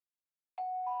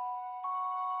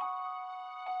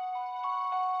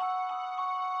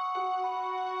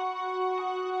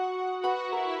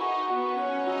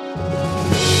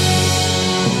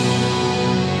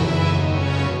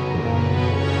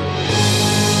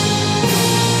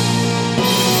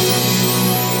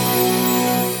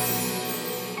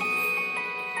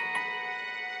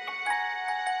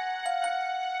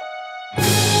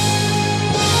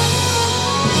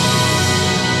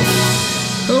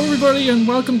Everybody, and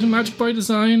welcome to Magic by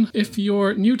Design. If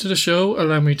you're new to the show,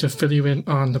 allow me to fill you in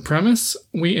on the premise.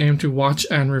 We aim to watch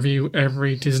and review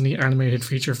every Disney animated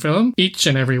feature film. Each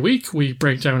and every week, we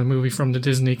break down a movie from the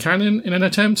Disney canon in an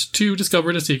attempt to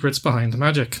discover the secrets behind the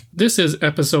magic. This is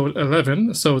episode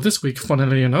 11, so this week,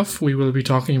 funnily enough, we will be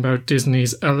talking about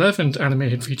Disney's 11th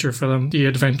animated feature film, The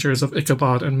Adventures of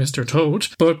Ichabod and Mr. Toad.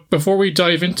 But before we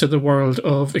dive into the world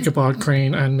of Ichabod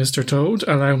Crane and Mr. Toad,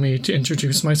 allow me to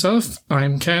introduce myself.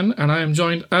 I'm Ken, and I am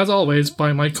joined, as always,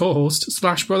 by my co-host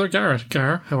 / brother Garrett.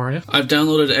 Gar, how are you? I've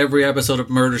downloaded every episode of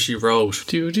Murder, She Wrote.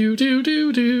 To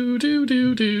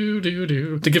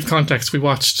give context, we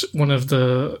watched one of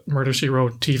the Murder, She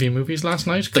Wrote TV movies last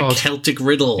night. The Celtic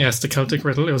Riddle. Yes, The Celtic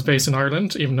Riddle. It was based in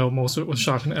Ireland, even though most of it was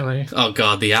shot in LA. Oh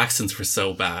god, the accents were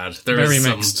so bad. Very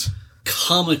mixed. Some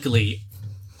comically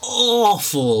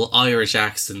awful Irish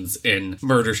accents in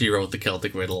Murder, She Wrote, The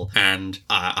Celtic Riddle, and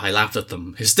I laughed at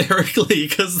them hysterically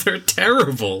because they're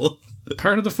terrible.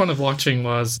 Part of the fun of watching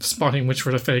was spotting which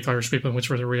were the fake Irish people and which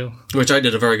were the real. Which I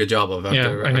did a very good job of.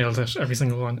 After, I nailed it, every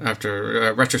single one.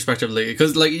 After retrospectively,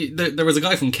 because like there was a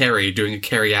guy from Kerry doing a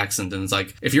Kerry accent, and it's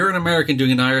like, if you're an American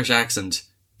doing an Irish accent,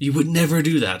 you would never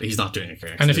do that. He's not doing a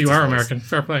Kerry accent. And if you are American,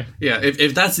 fair play. Yeah,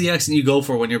 if that's the accent you go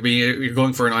for when you're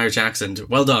going for an Irish accent,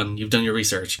 well done, you've done your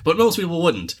research. But most people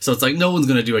wouldn't. So it's like, no one's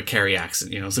going to do a Kerry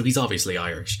accent, so he's obviously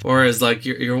Irish. Whereas like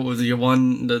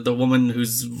the woman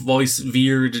whose voice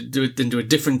veered into a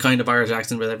different kind of Irish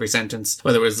accent with every sentence,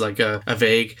 whether it was like a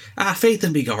vague Faith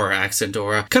and Bigorra accent,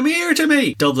 or a come here to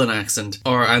me Dublin accent,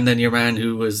 and then your man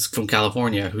who was from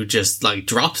California who just like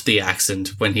dropped the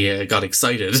accent when he got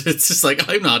excited. It's just like,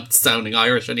 I'm not sounding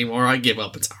Irish anymore. I give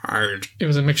up. It's hard. It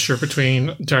was a mixture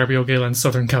between Darby O'Gill and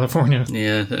Southern California.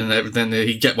 Yeah, and then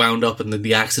he'd get wound up and then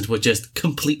the accent would just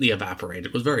completely evaporate.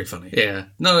 It was very funny. Yeah,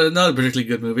 not a particularly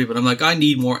good movie, but I'm like, I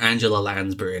need more Angela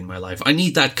Lansbury in my life. I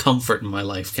need that comfort in my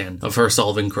life, Ken, of her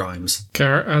solving crimes.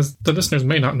 Cara, as the listeners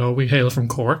may not know, we hail from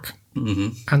Cork.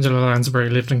 Mm-hmm. Angela Lansbury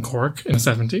lived in Cork in the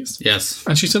 70s. Yes.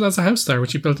 And she still has a house there,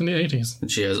 which she built in the 80s. And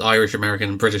she has Irish, American,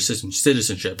 and British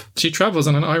citizenship. She travels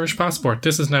on an Irish passport.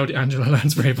 This is now the Angela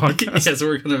Lansbury podcast. Yes,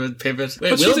 we're going to pivot.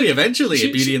 It will be eventually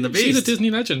a Beauty and the Beast. She's a Disney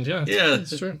legend, yeah. Yeah.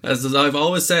 That's true. As I've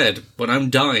always said, when I'm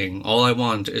dying, all I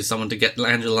want is someone to get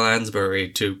Angela Lansbury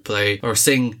to play or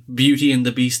sing Beauty and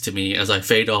the Beast to me as I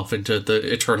fade off into the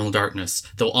eternal darkness.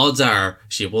 Though odds are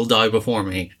she will die before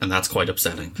me, and that's quite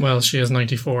upsetting. Well, she is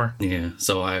 94. Yeah,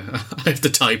 so I have to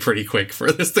die pretty quick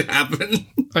for this to happen.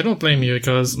 I don't blame you,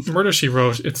 because Murder, She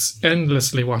Wrote, it's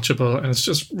endlessly watchable and it's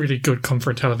just really good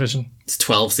comfort television. It's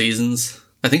 12 seasons.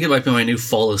 I think it might be my new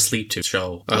fall asleep to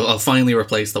show. I'll finally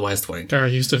replace The West Wing. Dara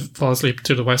used to fall asleep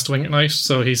to The West Wing at night,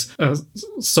 so he's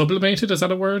sublimated, is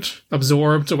that a word?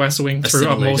 Absorbed The West Wing through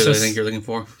osmosis. I think you're looking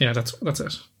for. Yeah, that's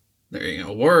it. There you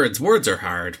go. Words are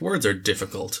hard. Words are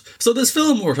difficult. So this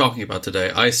film we're talking about today,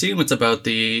 I assume it's about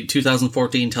the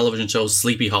 2014 television show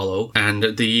Sleepy Hollow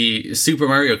and the Super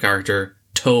Mario character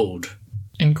Toad.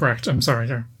 Incorrect. I'm sorry,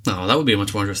 Gar. No, that would be a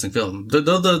much more interesting film. The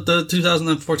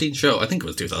 2014 show, I think it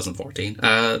was 2014.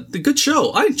 The good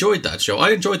show. I enjoyed that show.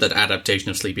 I enjoyed that adaptation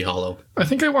of Sleepy Hollow. I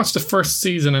think I watched the first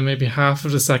season and maybe half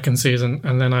of the second season,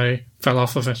 and then I fell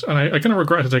off of it. And I kind of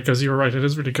regretted it, because you were right, it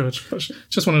is really good. But it's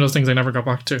just one of those things I never got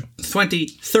back to.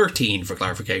 2013, for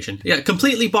clarification. Yeah,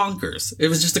 completely bonkers. It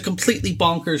was just a completely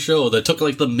bonkers show that took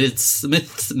like the myths,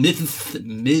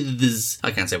 I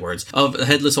can't say words, of the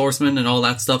Headless Horseman and all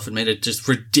that stuff, and made it just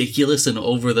ridiculous and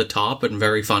over the top and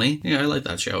very funny. Yeah, I like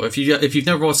that show. If you've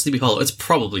never watched Sleepy Hollow, it's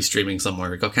probably streaming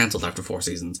somewhere. It got cancelled after 4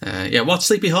 seasons. Yeah, watch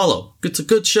Sleepy Hollow. It's a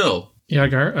good show. Yeah,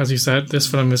 Gar, as you said, this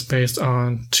film is based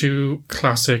on 2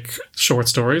 classic short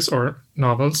stories or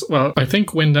novels. Well, I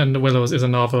think Wind and the Willows is a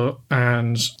novel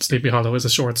and Sleepy Hollow is a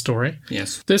short story.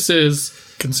 Yes. This is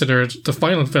considered the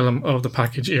final film of the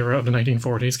package era of the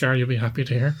 1940s. Gar, you'll be happy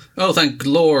to hear. Oh, thank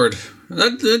Lord.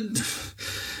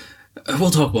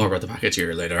 We'll talk more about the package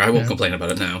era later. I won't complain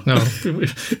about it now. No,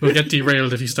 we'll get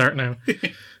derailed if you start now.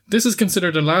 This is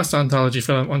considered the last anthology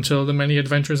film until The Many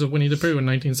Adventures of Winnie the Pooh in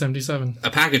 1977. A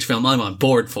package film I'm on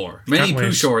board for. Many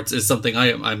Pooh shorts is something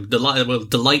will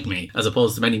delight me, as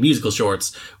opposed to many musical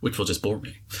shorts, which will just bore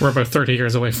me. We're about 30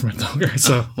 years away from it, though,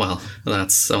 so... well,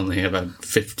 that's only about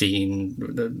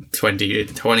 15,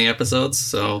 20 episodes,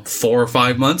 so 4 or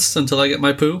 5 months until I get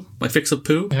my poo, my fix of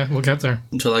poo. Yeah, we'll get there.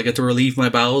 Until I get to relieve my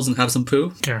bowels and have some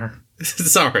poo. Gar.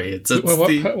 Sorry, it's what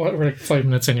we're like 5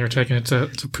 minutes in, you're taking it to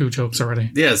poo jokes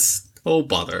already. Yes. Oh,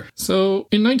 bother. So,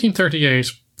 in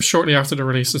 1938, shortly after the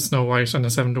release of Snow White and the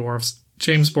Seven Dwarfs,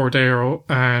 James Bordero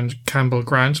and Campbell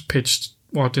Grant pitched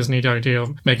Walt Disney the idea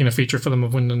of making a feature film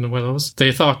of Wind in the Willows.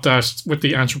 They thought that with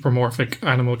the anthropomorphic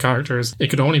animal characters, it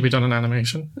could only be done in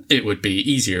animation. It would be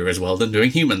easier as well than doing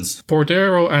humans.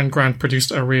 Bordero and Grant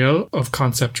produced a reel of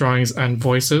concept drawings and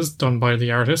voices done by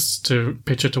the artists to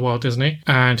pitch it to Walt Disney,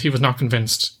 and he was not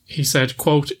convinced. He said,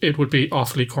 quote, "It would be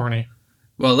awfully corny."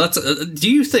 Well, that's. Do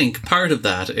you think part of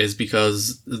that is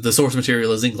because the source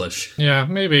material is English? Yeah,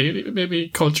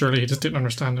 maybe culturally he just didn't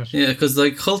understand it. Yeah, because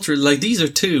like culture, like these are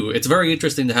two. It's very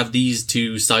interesting to have these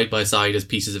two side by side as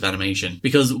pieces of animation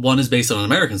because one is based on an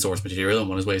American source material and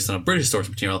one is based on a British source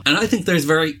material, and I think there's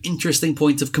very interesting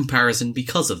points of comparison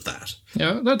because of that.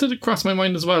 Yeah, that did cross my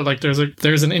mind as well. Like, there's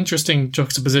an interesting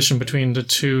juxtaposition between the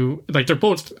two. Like, they're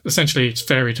both essentially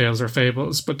fairy tales or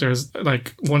fables, but there's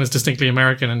like one is distinctly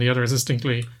American and the other is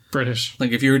distinctly British.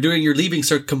 Like, if you were doing your Leaving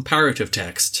Cert comparative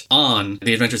text on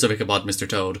The Adventures of Ichabod Mr.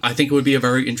 Toad, I think it would be a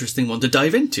very interesting one to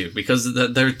dive into because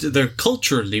they're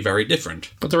culturally very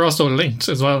different. But they're also linked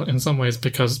as well in some ways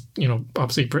because, you know,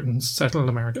 obviously Britain settled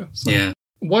America. So. Yeah.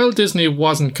 While Disney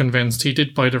wasn't convinced, he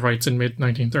did buy the rights in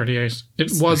mid-1938.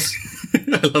 It was...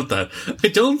 I love that. I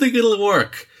don't think it'll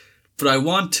work, but I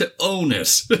want to own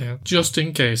it. Yeah, just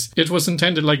in case. It was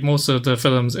intended, like most of the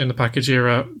films in the package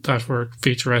era that were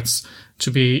featurettes, to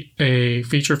be a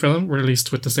feature film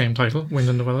released with the same title, Wind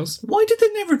in the Willows. Why did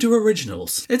they never do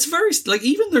originals? It's very... Like,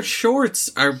 even their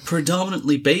shorts are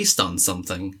predominantly based on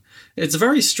something. It's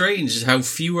very strange how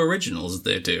few originals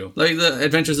they do. Like the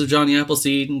Adventures of Johnny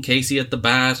Appleseed and Casey at the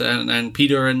Bat and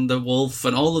Peter and the Wolf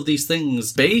and all of these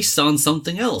things based on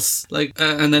something else. Like,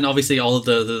 and then obviously all of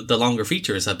the longer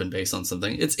features have been based on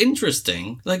something. It's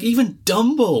interesting. Like even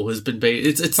Dumbo has been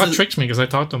based. That tricked me because I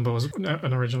thought Dumbo was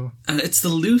an original. And it's the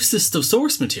loosest of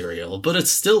source material, but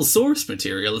it's still source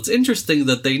material. It's interesting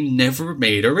that they never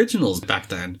made originals back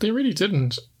then. They really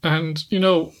didn't. And, you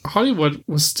know, Hollywood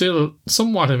was still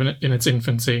somewhat in its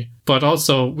infancy, but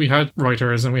also we had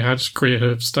writers and we had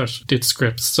creatives that did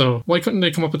scripts, so why couldn't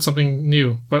they come up with something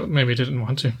new? Well, maybe they didn't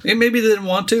want to. Yeah, maybe they didn't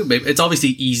want to. Maybe it's obviously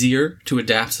easier to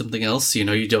adapt something else. You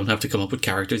know, you don't have to come up with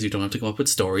characters, you don't have to come up with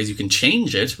stories, you can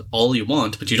change it all you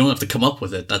want, but you don't have to come up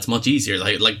with it. That's much easier.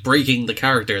 Like breaking the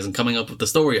characters and coming up with the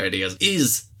story ideas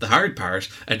is the hard part.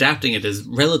 Adapting it is,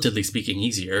 relatively speaking,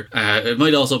 easier. It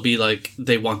might also be like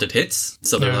they wanted hits,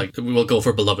 so they're like, we will go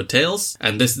for beloved tales.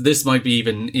 And this might be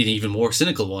an even more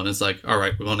cynical one. It's like, all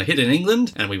right, we want to hit in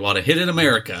England and we want to hit in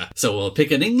America. So we'll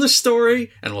pick an English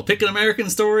story and we'll pick an American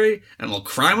story and we'll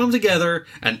cram them together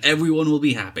and everyone will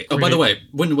be happy. Oh, by the way,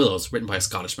 Wind in the Willows, written by a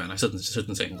Scottish man. I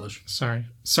shouldn't say English. Sorry,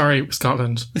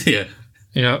 Scotland. Yeah.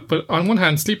 Yeah, but on one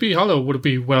hand, Sleepy Hollow would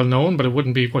be well known, but it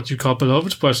wouldn't be what you call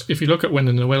beloved. But if you look at Wind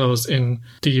in the Willows in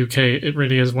the UK, it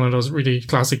really is one of those really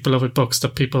classic beloved books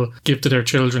that people give to their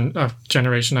children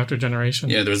generation after generation.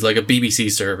 Yeah, there was like a BBC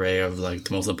survey of like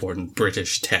the most important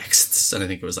British texts, and I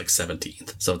think it was like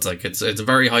 17th. So it's like it's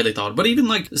very highly thought. But even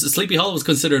like Sleepy Hollow was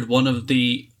considered one of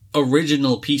the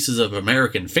original pieces of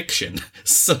American fiction,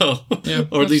 so yeah,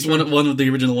 or at least one of the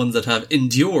original ones that have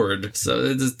endured. So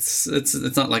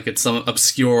it's not like it's some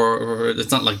obscure, or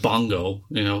it's not like Bongo,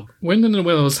 you know. Wind in the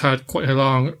Willows had quite a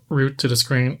long route to the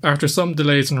screen. After some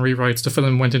delays and rewrites, the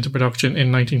film went into production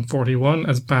in 1941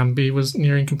 as Bambi was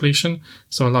nearing completion,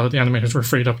 so a lot of the animators were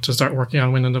freed up to start working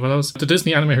on Wind in the Willows. The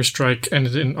Disney animator strike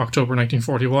ended in October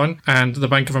 1941, and the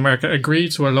Bank of America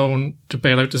agreed to a loan to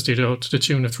bail out the studio to the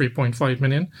tune of $3.5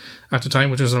 million at the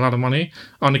time, which was a lot of money,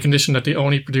 on the condition that they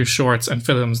only produce shorts and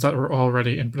films that were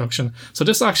already in production. So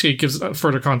this actually gives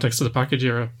further context to the package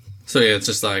era. So yeah, it's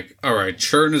just like, all right,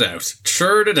 churn it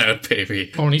out,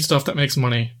 baby. Only stuff that makes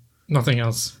money, nothing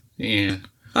else. Yeah.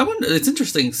 I wonder, it's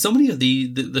interesting, so many of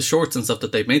the shorts and stuff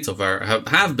that they've made so far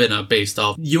have been based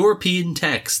off European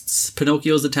texts.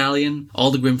 Pinocchio's Italian,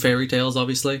 all the Grimm fairy tales,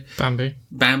 obviously.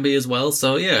 Bambi as well.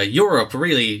 So yeah, Europe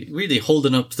really, really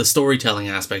holding up the storytelling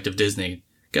aspect of Disney.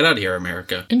 Get out of here,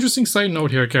 America. Interesting side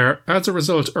note here, Gar. As a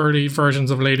result, early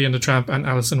versions of Lady and the Tramp and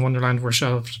Alice in Wonderland were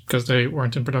shelved because they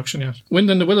weren't in production yet. Wind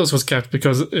in the Willows was kept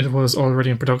because it was already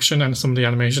in production and some of the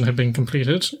animation had been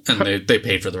completed. And they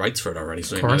paid for the rights for it already,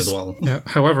 so they might as well. Yeah.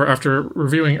 However, after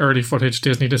reviewing early footage,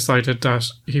 Disney decided that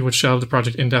he would shelve the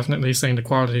project indefinitely, saying the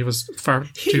quality was far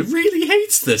He really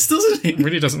hates this, doesn't he?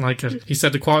 Really doesn't like it. He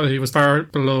said the quality was far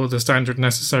below the standard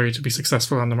necessary to be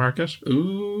successful on the market.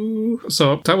 Ooh.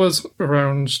 So that was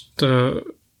around the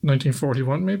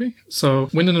 1941 maybe. So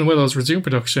Wind in the Willows resumed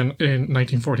production in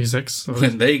 1946. So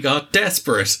when they got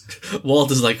desperate,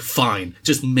 Walt is like, fine,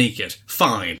 just make it.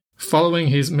 Fine. Following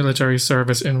his military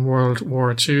service in World War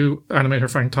II, animator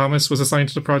Frank Thomas was assigned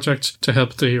to the project to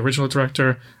help the original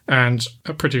director and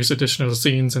produce additional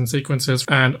scenes and sequences.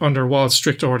 And under Wald's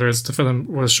strict orders, the film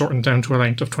was shortened down to a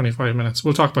length of 25 minutes.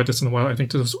 We'll talk about this in a while. I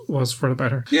think this was for the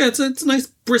better. Yeah, it's a nice,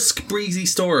 brisk, breezy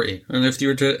story. And if you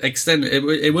were to extend it,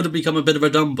 it would have become a bit of a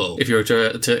Dumbo if you were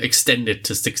to extend it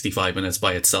to 65 minutes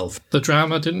by itself. The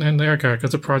drama didn't end there, Gar,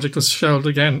 because the project was shelved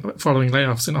again following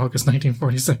layoffs in August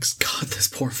 1946. God, this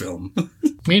poor film.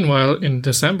 Meanwhile, in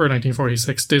December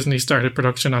 1946, Disney started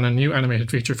production on a new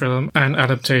animated feature film, an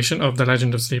adaptation of The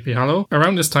Legend of Sleepy Hollow.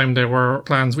 Around this time, there were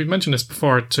plans, we've mentioned this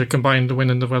before, to combine The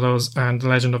Wind in the Willows and The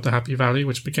Legend of the Happy Valley,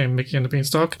 which became Mickey and the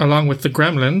Beanstalk, along with The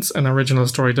Gremlins, an original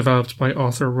story developed by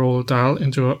author Roald Dahl,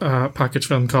 into a package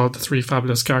film called The Three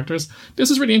Fabulous Characters.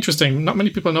 This is really interesting. Not many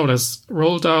people know this.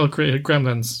 Roald Dahl created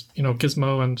Gremlins,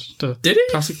 Gizmo and the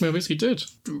classic movies. He did.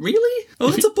 Really?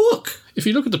 Oh, it's a book. If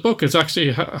you look at the book, it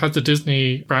actually has the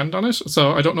Disney brand on it.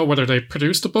 So I don't know whether they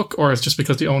produced the book or it's just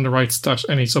because they own the rights that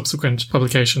any subsequent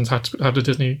publications had to have the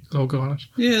Disney logo on it.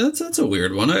 Yeah, that's a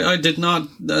weird one. I did not...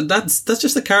 That's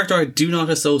just a character I do not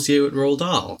associate with Roald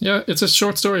Dahl. Yeah, it's a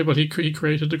short story, but he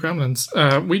created the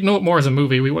Gremlins. We'd know it more as a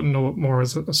movie. We wouldn't know it more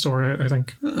as a story, I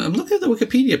think. I'm looking at the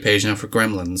Wikipedia page now for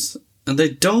Gremlins, and they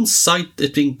don't cite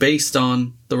it being based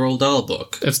on the Roald Dahl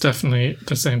book. It's definitely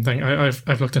the same thing.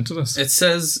 I've looked into this. It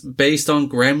says based on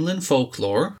gremlin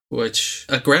folklore, which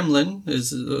a gremlin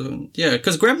is...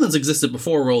 because Gremlins existed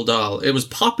before Roald Dahl. It was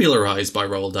popularized by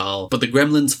Roald Dahl, but the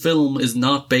Gremlins film is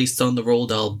not based on the Roald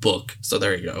Dahl book. So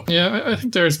there you go. Yeah, I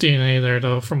think there's DNA there,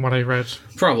 though, from what I read.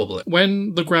 Probably.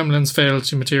 When the Gremlins failed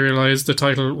to materialize, the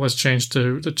title was changed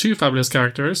to The Two Fabulous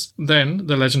Characters. Then,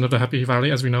 The Legend of the Happy Valley,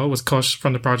 as we know, was cut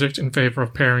from the project in favor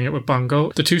of pairing it with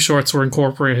Bongo. The two shorts were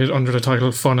incorporated under the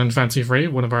title Fun and Fancy Free,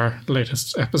 one of our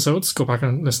latest episodes. Go back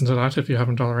and listen to that if you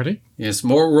haven't already. Yes,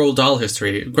 more Roald Dahl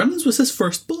history. Gremlins was his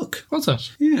first book. What's that?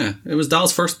 Yeah, it was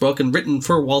Dahl's first book and written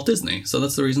for Walt Disney, so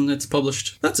that's the reason it's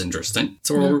that's interesting.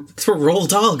 That's where Roald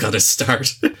Dahl got his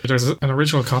start. There's an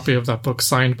original copy of that book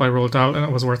signed by Roald Dahl, and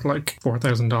it was worth like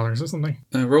 $4,000 or something.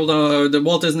 Roald Dahl, the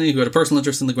Walt Disney, who had a personal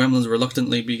interest in the Gremlins,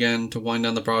 reluctantly began to wind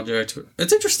down the project.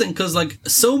 It's interesting because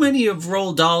so many of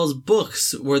Roald Dahl's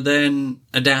books were then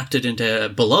adapted into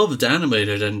beloved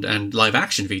animated and live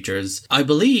action features. I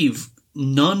believe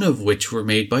none of which were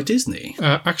made by Disney.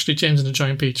 Actually, James and the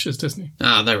Giant Peach is Disney.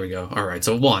 Ah, there we go. All right,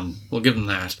 so one. We'll give him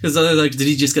that. Because did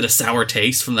he just get a sour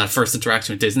taste from that first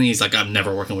interaction with Disney? He's like, I'm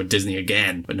never working with Disney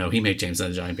again. But no, he made James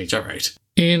and the Giant Peach. All right.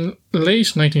 In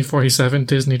late 1947,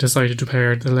 Disney decided to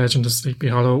pair The Legend of Sleepy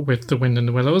Hollow with The Wind in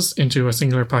the Willows into a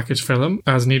singular package film,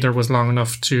 as neither was long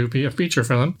enough to be a feature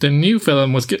film. The new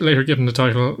film was later given the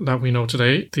title that we know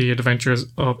today, The Adventures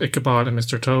of Ichabod and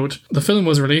Mr. Toad. The film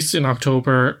was released in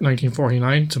October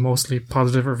 1949 to mostly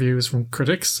positive reviews from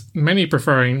critics, many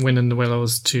preferring Wind in the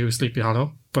Willows to Sleepy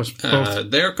Hollow. But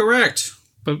both... they're correct.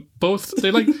 But both,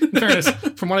 in fairness,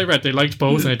 from what I read, they liked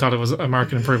both and they thought it was a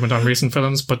marked improvement on recent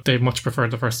films, but they much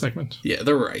preferred the first segment. Yeah,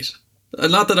 they're right.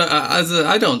 Not that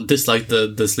I don't dislike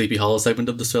the Sleepy Hollow segment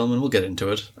of this film, and we'll get into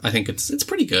it. I think it's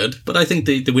pretty good, but I think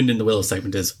the Wind in the Willows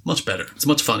segment is much better. It's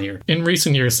much funnier. In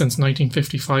recent years, since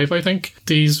 1955, I think,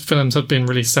 these films have been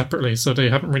released separately, so they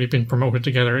haven't really been promoted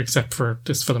together, except for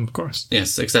this film, of course.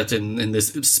 Yes, except in this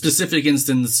specific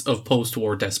instance of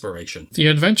post-war desperation. The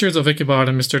Adventures of Ichabod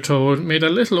and Mr. Toad made a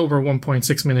little over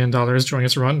 $1.6 million during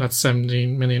its run. That's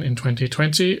 $17 million in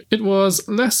 2020. It was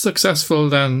less successful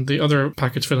than the other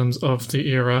package films of the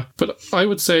era, but I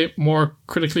would say more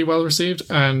critically well received,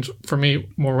 and for me,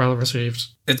 more well received.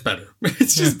 It's better.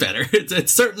 It's just better.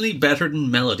 It's certainly better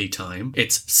than Melody Time.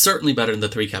 It's certainly better than The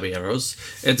Three Caballeros.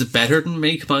 It's better than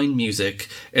Make Mine Music.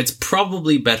 It's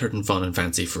probably better than Fun and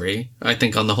Fancy Free. I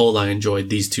think on the whole I enjoyed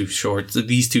these two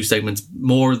segments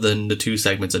more than the two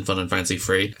segments in Fun and Fancy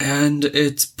Free. And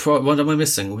it's what am I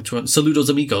missing? Which one? Saludos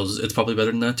Amigos. It's probably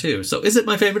better than that too. So is it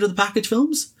my favourite of the package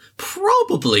films?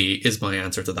 Probably is my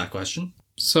answer to that question.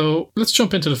 So let's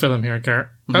jump into the film here, Garrett.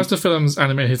 As the film's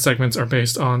animated segments are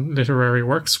based on literary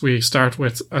works, we start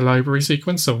with a library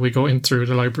sequence. So we go in through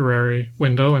the library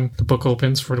window and the book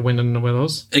opens for The Wind in the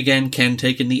Willows. Again, Ken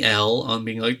taking the L on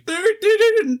being like, they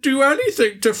didn't do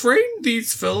anything to frame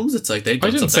these films. It's like they did.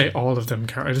 I didn't say all of them,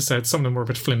 Garrett. I just said some of them were a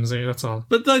bit flimsy, that's all.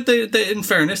 But they, in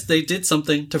fairness, they did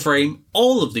something to frame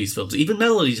all of these films. Even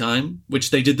Melody Time, which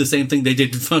they did the same thing they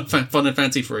did in Fun and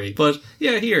Fancy Free. But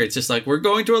yeah, here it's just like, we're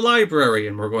going to a library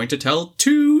and we're going to tell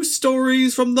two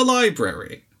stories from the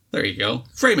library. There you go.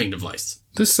 Framing device.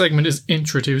 This segment is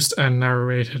introduced and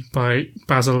narrated by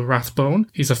Basil Rathbone.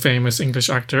 He's a famous English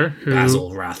actor who...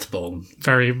 Basil Rathbone.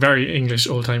 Very, very English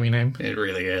old-timey name. It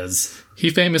really is. He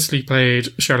famously played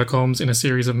Sherlock Holmes in a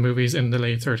series of movies in the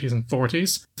late 30s and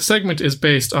 40s. The segment is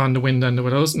based on The Wind and the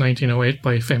Willows, 1908,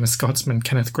 by famous Scotsman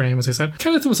Kenneth Grahame, as I said.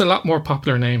 Kenneth was a lot more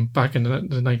popular name back in the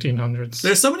 1900s.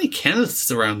 There's so many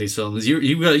Kenneths around these films.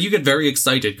 You get very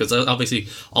excited because obviously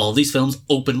all of these films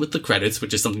open with the credits,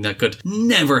 which is something that could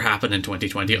never happen in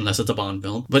 2020 unless it's a Bond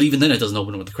film. But even then it doesn't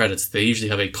open with the credits. They usually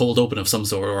have a cold open of some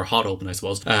sort, or a hot open, I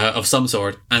suppose, of some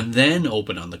sort, and then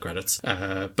open on the credits.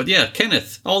 But yeah,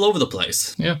 Kenneth, all over the place.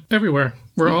 Yeah, everywhere.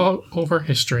 We're all over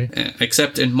history.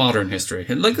 Except in modern history.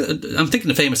 Like, I'm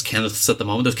thinking of famous Kenneths at the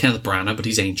moment. There's Kenneth Branagh, but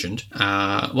he's ancient.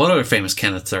 What other famous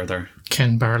Kenneths are there?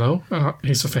 Ken Barlow.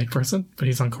 He's a fake person, but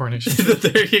he's on Coronation.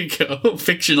 There you go.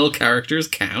 Fictional characters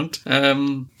count.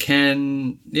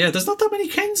 Ken... Yeah, there's not that many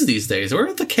Kens these days. Where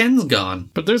are the Kens gone?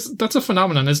 But that's a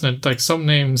phenomenon, isn't it? Like, some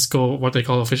names go what they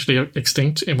call officially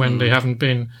extinct when they haven't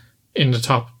been in the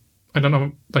top... I don't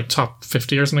know, like top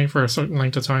 50 or something for a certain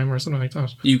length of time or something like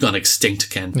that. You've gone extinct,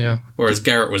 Ken. Yeah. Whereas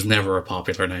Garrett was never a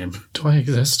popular name. Do I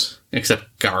exist?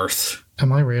 Except Garth.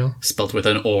 Am I real? Spelt with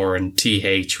an or and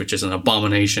th, which is an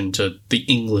abomination to the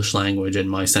English language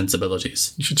and my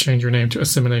sensibilities. You should change your name to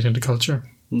assimilate into culture.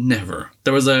 Never.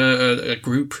 There was a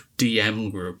group,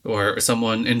 DM group, where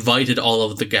someone invited all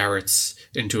of the Garretts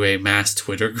into a mass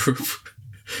Twitter group.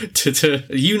 To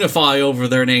unify over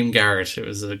their name Garrett. It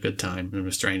was a good time and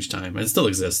a strange time. And it still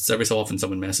exists. Every so often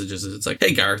someone messages it. It's like,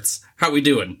 hey Garretts, how we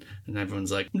doing? And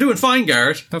everyone's like, I'm doing fine,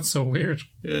 Garrett. That's so weird.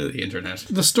 The internet.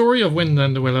 The story of Wind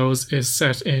and the Willows is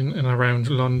set in and around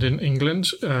London, England.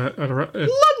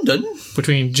 London?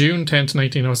 Between June 10th,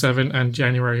 1907 and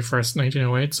January 1st,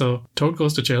 1908. So Toad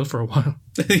goes to jail for a while.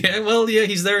 yeah,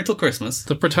 he's there until Christmas.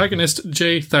 The protagonist,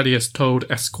 J. Thaddeus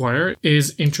Toad Esquire,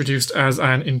 is introduced as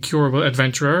an incurable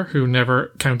adventurer who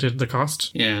never counted the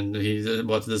cost. Yeah, and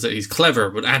he's clever,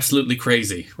 but absolutely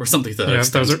crazy, or something to that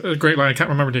extent. That was a great line. I can't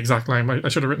remember the exact line. I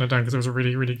should have written it down because it was a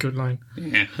really, really good line.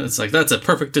 Yeah, it's like, that's a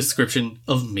perfect description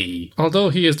of me. Although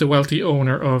he is the wealthy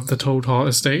owner of the Toad Hall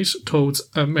estate, Toad's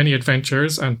many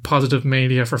adventures and positive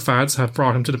mania for fads have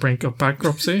brought him to the brink of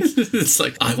bankruptcy. It's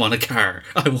like, I want a car.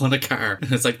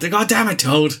 And it's like, God damn it,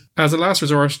 Toad. As a last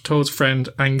resort, Toad's friend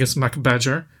Angus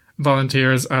MacBadger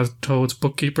volunteers as Toad's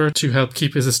bookkeeper to help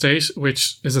keep his estate,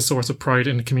 which is a source of pride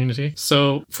in the community.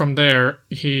 So from there,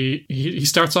 he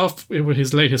starts off with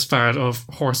his latest fad of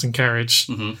horse and carriage.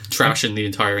 Mm-hmm. Trashing the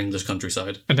entire English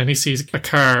countryside. And then he sees a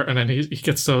car, and then he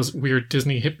gets those weird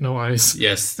Disney hypno eyes.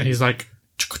 Yes. And he's like...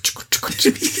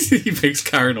 He makes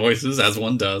car noises, as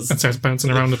one does. And starts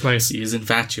bouncing around the place. He is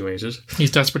infatuated.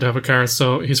 He's desperate to have a car,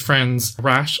 so his friends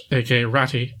Rat, aka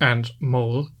Ratty, and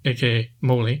Mole, aka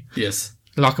Moley, yes,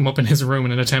 lock him up in his room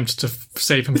in an attempt to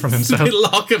save him from himself. They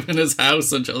lock him in his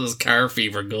house until his car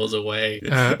fever goes away.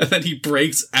 And then he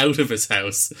breaks out of his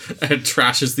house and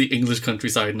trashes the English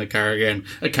countryside in a car again.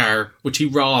 A car which he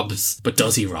robs. But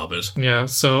does he rob it? Yeah,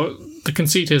 so the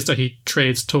conceit is that he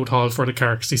trades Toad Hall for the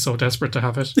car because he's so desperate to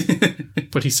have it.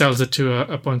 But he sells it to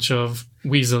a bunch of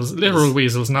weasels, literal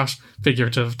weasels, not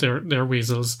figurative, they're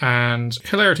weasels. And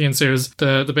hilarity ensues.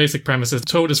 The basic premise is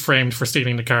Toad is framed for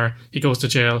stealing the car. He goes to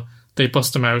jail. They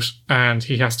bust him out, and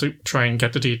he has to try and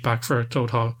get the deed back for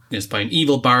Toad Hall. Yes, by an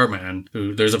evil barman,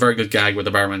 who, there's a very good gag where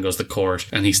the barman goes to court,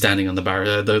 and he's standing on the bar,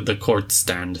 the court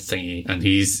stand thingy, and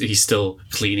he's still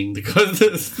cleaning the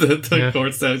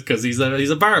court stand, because he's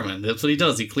a barman. That's what he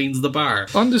does. He cleans the bar.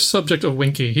 On this subject of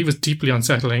Winky, he was deeply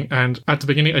unsettling, and at the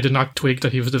beginning I did not twig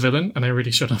that he was the villain, and I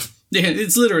really should have. Yeah,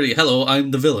 it's literally, hello,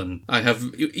 I'm the villain. I have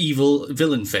evil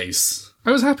villain face. I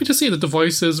was happy to see that the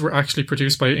voices were actually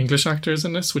produced by English actors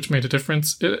in this, which made a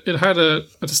difference. It had a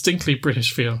distinctly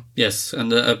British feel. Yes,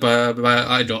 and but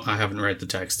I haven't read the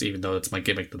text, even though it's my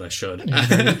gimmick that I should.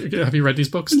 Have you read these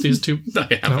books? These two?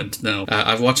 I haven't. No.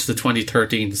 I've watched the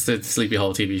 2013 Sleepy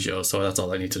Hollow TV show, so that's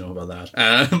all I need to know about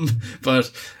that.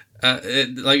 But.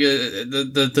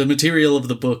 The material of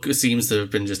the book seems to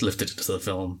have been just lifted into the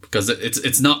film because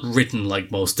it's not written like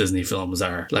most Disney films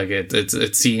are. Like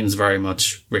it seems very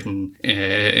much written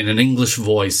in an English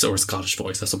voice or a Scottish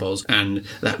voice, I suppose, and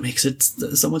that makes it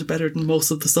so much better than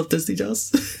most of the stuff Disney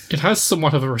does. It has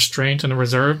somewhat of a restraint and a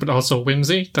reserve, but also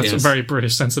whimsy. That's a very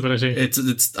British sensibility.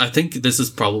 It's. I think this is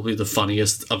probably the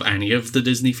funniest of any of the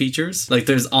Disney features. Like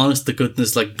there's honest to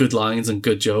goodness, like good lines and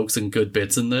good jokes and good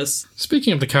bits in this.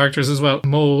 Speaking of the characters as well,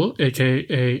 Mole,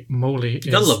 aka Moley,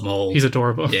 you gotta love Mole. He's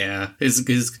adorable. Yeah,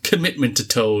 his commitment to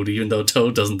Toad, even though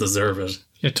Toad doesn't deserve it.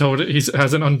 Yeah, Toad,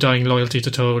 has an undying loyalty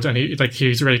to Toad, and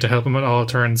he's ready to help him at all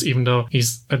turns, even though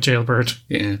he's a jailbird.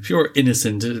 Yeah, pure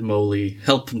innocent Moley,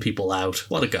 helping people out.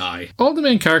 What a guy. All the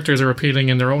main characters are appealing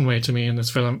in their own way to me in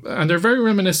this film, and they're very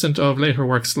reminiscent of later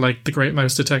works like The Great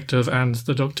Mouse Detective and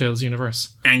the DuckTales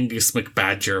universe. Angus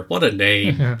McBadger, what a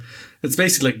name. Yeah. It's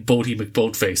basically like Boaty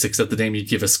McBoatface, except the name you'd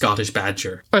give a Scottish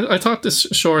badger. I thought this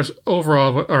short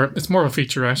overall, or it's more of a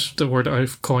featurette, the word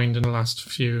I've coined in the last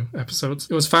few episodes.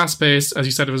 It was fast-paced, as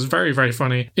you said, it was very, very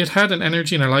funny. It had an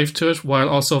energy and a life to it, while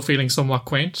also feeling somewhat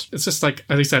quaint. It's just like,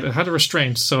 as I said, it had a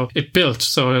restraint, so it built,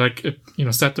 so like, it,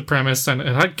 set the premise, and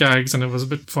it had gags, and it was a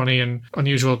bit funny and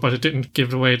unusual, but it didn't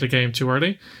give away the game too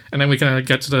early. And then we kind of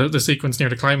get to the sequence near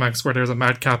the climax, where there's a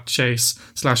madcap chase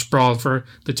 / brawl for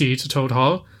the T to Toad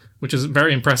Hall, which is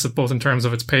very impressive both in terms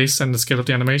of its pace and the skill of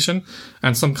the animation.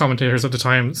 And some commentators at the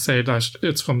time say that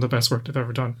it's some of the best work they've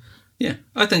ever done. Yeah,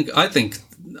 I think it's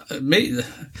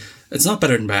not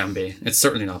better than Bambi. It's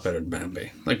certainly not better than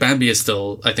Bambi. Like, Bambi is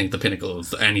still, I think, the pinnacle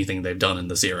of anything they've done in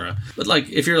this era. But, like,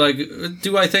 if you're like,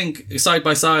 do I think side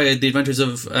by side the Adventures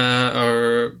of,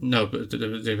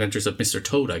 the Adventures of Mr.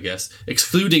 Toad, I guess,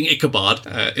 excluding Ichabod,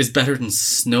 is better than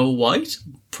Snow White?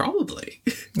 Probably.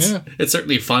 Yeah. It's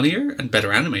certainly funnier and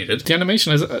better animated. The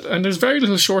animation is, and there's very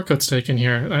little shortcuts taken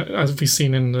here, as we've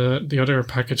seen in the other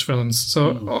package films.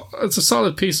 So it's a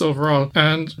solid piece overall.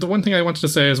 And the one thing I wanted to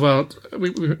say as well,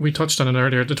 we touched on it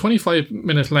earlier, the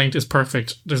 25-minute length is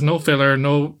perfect. There's no filler,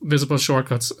 no visible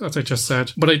shortcuts, as I just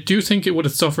said. But I do think it would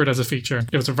have suffered as a feature.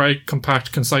 It was a very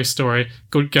compact, concise story,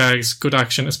 good gags, good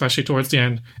action, especially towards the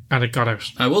end, and it got out.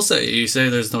 I will say, you say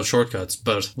there's no shortcuts,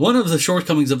 but one of the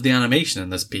shortcomings of the animation in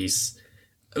this piece,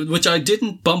 which I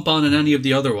didn't bump on in any of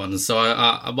the other ones, so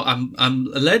I'm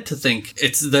led to think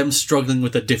it's them struggling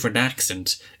with a different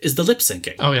accent, is the lip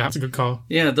syncing. Oh yeah, that's a good call.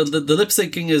 Yeah, the lip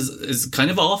syncing is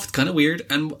kind of off, kind of weird,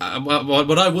 and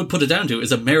what I would put it down to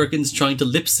is Americans trying to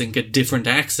lip sync a different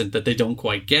accent that they don't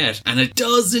quite get, and it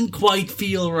doesn't quite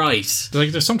feel right.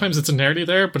 Like, there's sometimes it's nearly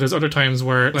there, but there's other times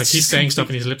where like he's saying stuff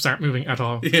and his lips aren't moving at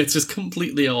all. Yeah, it's just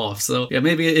completely off. So yeah,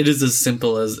 maybe it is as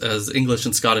simple as English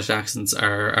and Scottish accents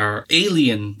are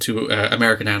alien to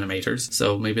American animators,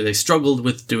 so maybe they struggled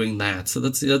with doing that. So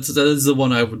that is the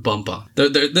one I would bump on.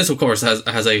 This, of course,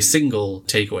 has a single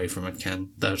takeaway from it, Ken,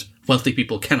 that wealthy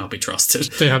people cannot be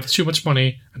trusted. They have too much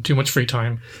money and too much free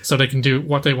time, so they can do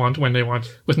what they want when they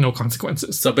want with no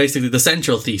consequences. So basically, the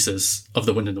central thesis of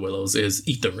The Wind in the Willows is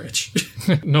eat the rich.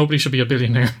 Nobody should be a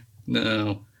billionaire.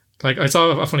 No. Like, I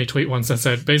saw a funny tweet once that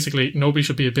said, basically, nobody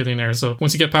should be a billionaire. So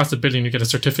once you get past $1 billion, you get a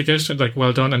certificate, like,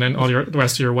 well done, and then the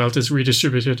rest of your wealth is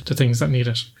redistributed to things that need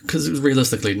it. Because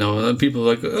realistically, no, people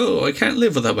are like, oh, I can't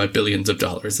live without my billions of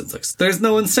dollars. It's like, there's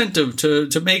no incentive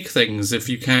to make things if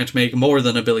you can't make more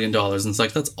than $1 billion. And it's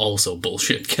like, that's also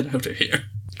bullshit. Get out of here.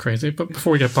 Crazy. But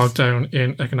before we get bogged down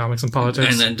in economics and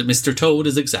politics, and Mr. Toad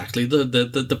is exactly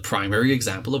the primary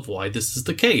example of why this is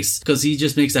the case, because he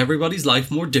just makes everybody's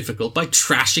life more difficult by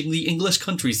trashing the English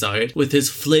countryside with his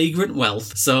flagrant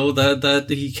wealth, so that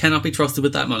he cannot be trusted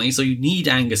with that money. So you need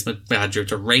Angus McBadger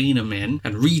to rein him in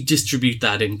and redistribute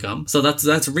that income. So that's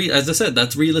as I said,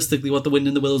 that's realistically what The Wind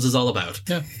in the Willows is all about.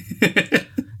 Yeah.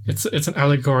 It's an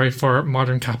allegory for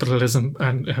modern capitalism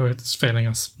and how it's failing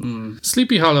us.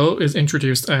 Sleepy Hollow is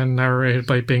introduced and narrated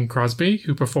by Bing Crosby,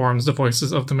 who performs the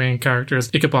voices of the main characters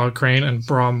Ichabod Crane and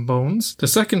Brom Bones. The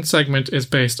second segment is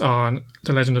based on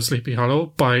The Legend of Sleepy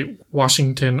Hollow by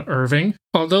Washington Irving.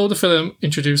 Although the film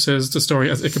introduces the story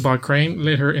as Ichabod Crane,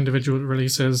 later individual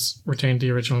releases retained the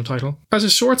original title. As a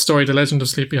short story, The Legend of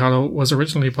Sleepy Hollow was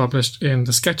originally published in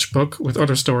the sketchbook with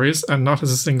other stories and not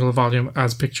as a single volume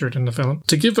as pictured in the film.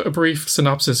 To give a brief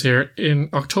synopsis here, in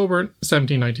October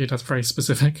 1790, that's very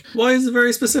specific. Why is it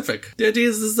very specific? The idea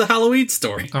is this is a Halloween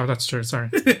story. Oh, that's true, sorry.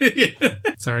 Yeah.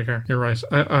 Sorry, Gar, you're right.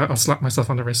 I'll slap myself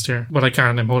on the wrist here. But I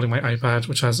can, I'm holding my iPad,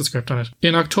 which has a script on it.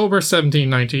 In October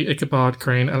 1790, Ichabod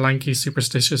Crane, a lanky,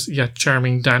 superstitious yet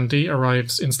charming dandy,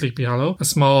 arrives in Sleepy Hollow, a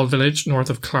small village north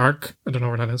of Clark, I don't know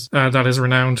where that is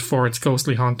renowned for its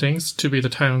ghostly hauntings, to be the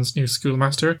town's new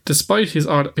schoolmaster. Despite his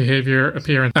odd behaviour,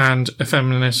 appearance, and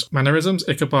effeminate mannerisms,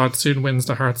 Ichabod soon wins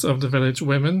the hearts of the village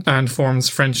women and forms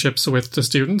friendships with the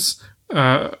students.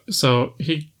 So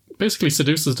he basically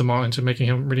seduces them all into making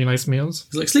him really nice meals.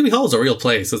 It's like Sleepy Hollow's a real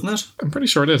place, isn't it? I'm pretty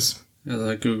sure it is.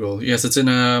 Google. Yes, it's in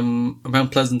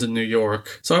Mount Pleasant in New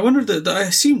York. So I wonder I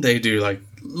assume they do like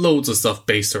loads of stuff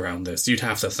based around this. You'd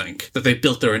have to think that they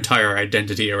built their entire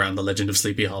identity around the legend of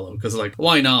Sleepy Hollow. Because, like,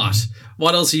 why not?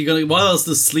 What else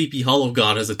does Sleepy Hollow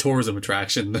got as a tourism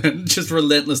attraction than just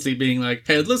relentlessly being like,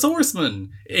 Headless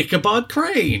Horseman, Ichabod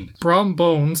Crane? Brom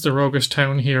Bones, the roguish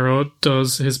town hero,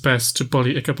 does his best to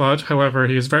bully Ichabod. However,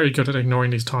 he is very good at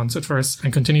ignoring these taunts at first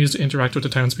and continues to interact with the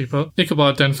townspeople.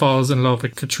 Ichabod then falls in love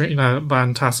with Katrina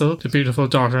Van Tassel, the beautiful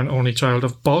daughter and only child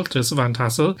of Baltus Van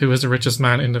Tassel, who is the richest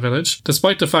man in the village.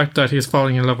 Despite the fact that he is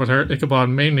falling in love with her, Ichabod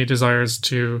mainly desires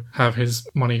to have his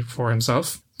money for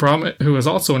himself. Brom, who is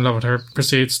also in love with her,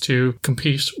 proceeds to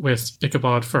compete with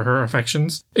Ichabod for her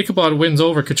affections. Ichabod wins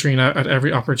over Katrina at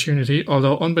every opportunity,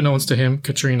 although unbeknownst to him,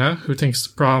 Katrina, who thinks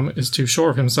Brom is too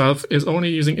sure of himself, is only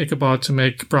using Ichabod to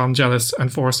make Brom jealous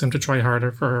and force him to try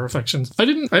harder for her affections.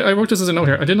 I wrote this as a note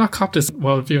here. I did not cop this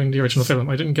while viewing the original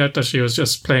film. I didn't get that she was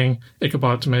just playing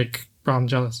Ichabod to make Brom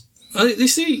jealous. You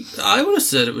see, I would have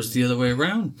said it was the other way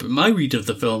around, but my read of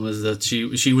the film is that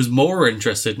she was more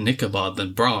interested in Ichabod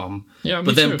than Brom. Yeah,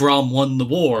 but then too. Brom won the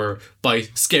war by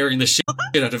scaring the shit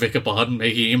out of Ichabod and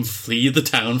making him flee the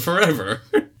town forever.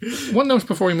 One note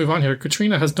before we move on here,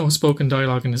 Katrina has no spoken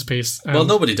dialogue in this piece. Well,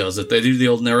 nobody does it. They do the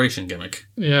old narration gimmick.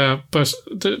 Yeah, but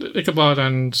Ichabod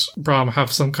and Brom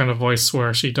have some kind of voice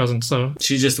where she doesn't, so...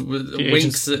 She just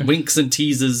winks and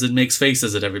teases and makes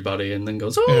faces at everybody and then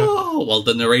goes, oh! While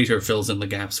the narrator fills in the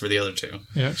gaps for the other two.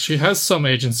 Yeah, she has some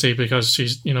agency because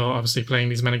she's, obviously playing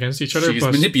these men against each other. She's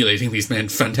manipulating these men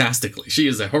fantastically. She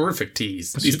is a horrific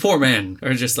tease. These poor men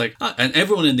are just like... and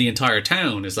everyone in the entire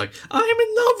town is like, I'm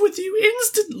in love with you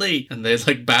instantly! And they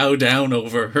like bow down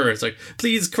over her. It's like,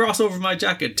 please cross over my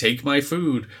jacket, take my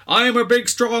food. I am a big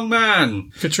strong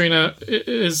man. Katrina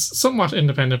is somewhat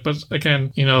independent, but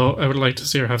again, I would like to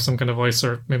see her have some kind of voice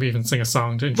or maybe even sing a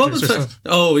song to introduce herself.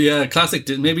 Oh yeah, classic.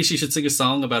 Maybe she should sing a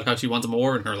song about how she wants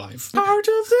more in her life. Part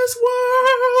of this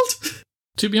world.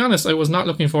 To be honest, I was not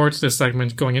looking forward to this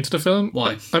segment going into the film.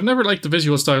 Why? I've never liked the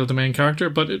visual style of the main character,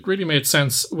 but it really made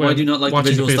sense when Why do you not like the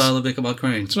visual piece. style of Ichabod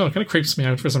Crane? I don't know, it kind of creeps me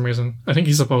out for some reason. I think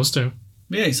he's supposed to.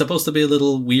 Yeah, he's supposed to be a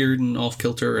little weird and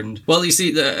off-kilter. And well, you see,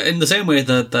 in the same way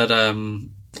that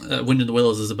Wind in the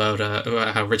Willows is about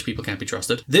how rich people can't be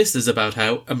trusted, this is about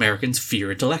how Americans fear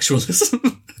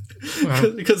intellectualism. Wow.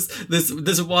 Because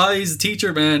this wise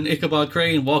teacher man, Ichabod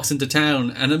Crane, walks into town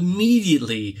and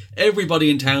immediately everybody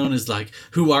in town is like,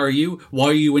 who are you? Why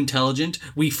are you intelligent?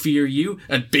 We fear you.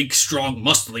 And big, strong,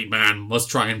 muscly man must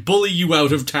try and bully you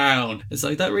out of town. It's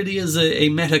like, that really is a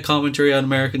meta commentary on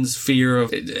Americans' fear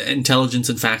of intelligence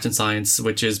and fact and science,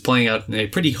 which is playing out in a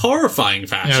pretty horrifying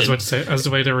fashion. Yeah, I was about to say, as the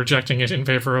way they're rejecting it in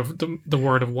favour of the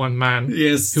word of one man.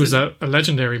 Yes. Who's a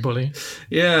legendary bully.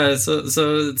 Yeah, so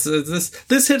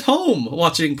this hit home,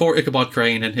 watching poor Ichabod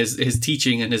Crane and his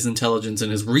teaching and his intelligence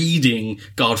and his reading,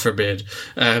 God forbid,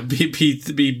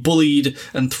 be bullied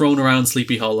and thrown around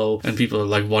Sleepy Hollow, and people are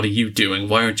like, what are you doing?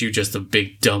 Why aren't you just a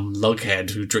big dumb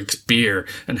lughead who drinks beer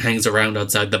and hangs around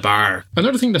outside the bar?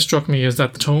 Another thing that struck me is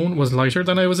that the tone was lighter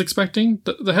than I was expecting.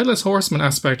 The Headless Horseman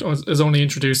aspect is only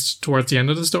introduced towards the end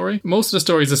of the story. Most of the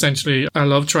story is essentially a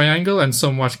love triangle and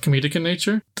somewhat comedic in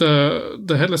nature.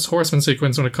 The Headless Horseman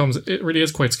sequence, when it comes, it really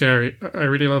is quite scary. I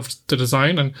really loved the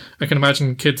design, and I can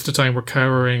imagine kids at the time were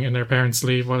cowering in their parents'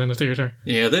 sleeve while in the theatre.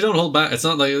 Yeah, they don't hold back. It's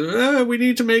not like, we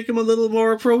need to make him a little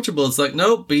more approachable. It's like,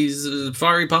 nope, he's a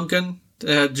fiery pumpkin.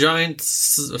 Giant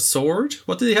sword?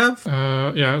 What did he have?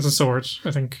 Yeah, it's a sword, I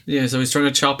think. Yeah, so he's trying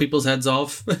to chop people's heads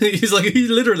off. He's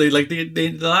literally, like,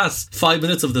 the last 5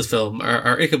 minutes of this film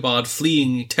are Ichabod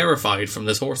fleeing terrified from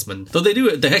this horseman. Though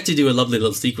they actually do a lovely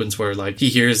little sequence where, like, he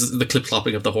hears the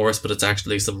clip-clopping of the horse, but it's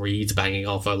actually some reeds banging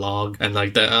off a log, and,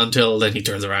 like, until then he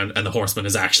turns around and the horseman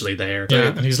is actually there. Yeah,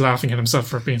 and he's laughing at himself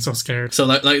for being so scared. So,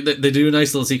 like they do a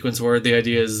nice little sequence where the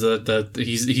idea is that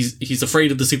he's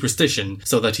afraid of the superstition,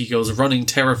 so that he goes running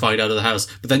terrified out of the house,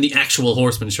 but then the actual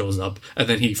horseman shows up and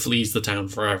then he flees the town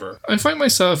forever. I find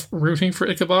myself rooting for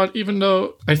Ichabod, even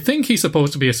though I think he's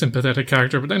supposed to be a sympathetic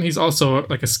character, but then he's also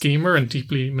like a schemer and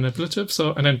deeply manipulative.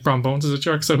 So, and then Brom Bones is a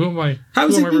jerk, so who am I?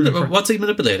 What's he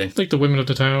manipulating? Like the women of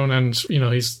the town, and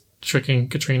he's tricking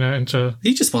Katrina into...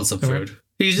 He just wants some food.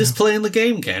 He's just playing the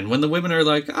game, Ken. When the women are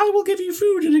like, I will give you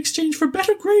food in exchange for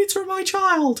better grades for my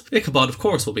child. Ichabod, of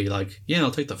course, will be like, yeah, I'll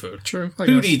take the food. True.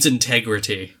 Who needs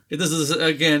integrity? This is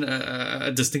again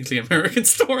a distinctly American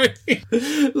story.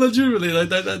 Legitimately,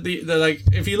 like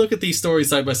if you look at these stories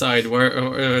side by side,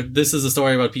 where this is a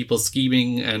story about people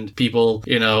scheming and people,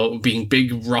 you know, being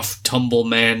big, rough, tumble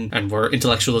men, and where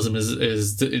intellectualism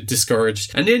is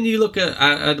discouraged. And then you look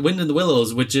at Wind in the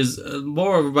Willows, which is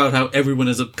more about how everyone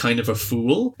is a kind of a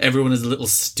fool. Everyone is a little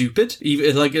stupid.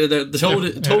 Even like the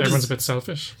Toad. Toad everyone's is a bit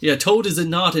selfish. Yeah, Toad is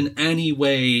not in any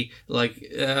way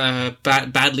like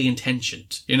badly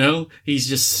intentioned. You know, he's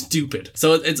just stupid.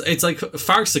 So it's like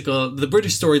farcical. The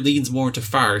British story leans more into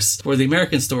farce, where the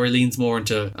American story leans more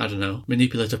into, I don't know,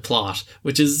 manipulative plot.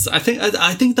 Which is, I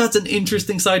think that's an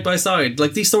interesting side by side.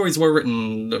 Like, these stories were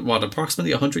written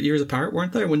approximately 100 years apart,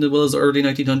 weren't they? Wind in the Willows early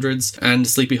 1900s and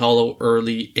Sleepy Hollow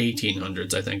early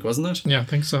 1800s, I think, wasn't it? Yeah, I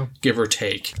think so. Give or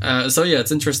take. So yeah,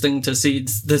 it's interesting to see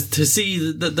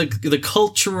the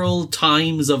cultural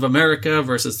times of America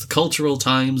versus the cultural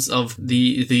times of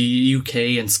the UK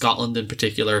and Scotland in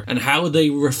particular, and how they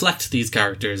reflect these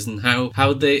characters and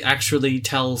how they actually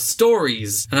tell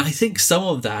stories. And I think some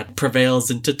of that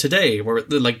prevails into today, where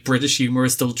like British humor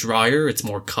is still drier, it's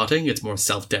more cutting, it's more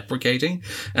self-deprecating,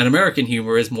 and American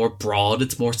humor is more broad,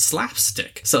 it's more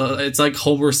slapstick. So it's like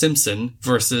Homer Simpson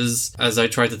versus, as I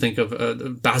try to think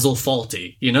of, Basil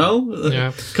Fawlty, you know?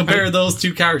 Yeah. Compare those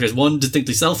two characters, one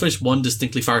distinctly selfish, one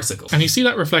distinctly farcical. And you see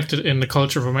that reflected in the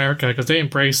culture of America, because they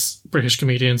embrace British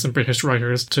comedians and British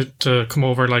writers to come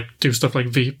over, like do stuff like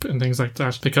Veep and things like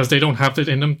that, because they don't have it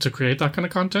in them to create that kind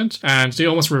of content, and they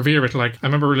almost revere it. Like, I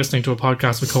remember listening to a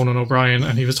podcast with Conan O'Brien,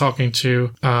 and he was talking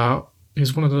to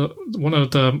he's one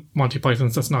of the Monty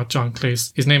Pythons that's not John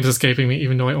Cleese. His name is escaping me,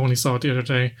 even though I only saw it the other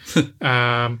day.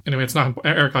 Anyway, it's not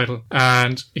Eric Idle.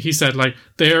 And he said, like,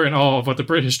 they're in awe of what the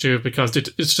British do because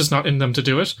it's just not in them to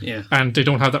do it. Yeah. And they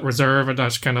don't have that reserve and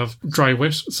that kind of dry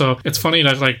wit. So it's funny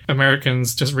that, like,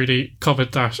 Americans just really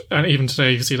covet that. And even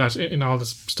today, you see that in all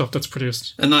this stuff that's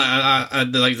produced. And I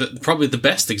like probably the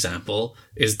best example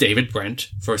is David Brent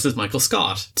versus Michael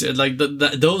Scott. Like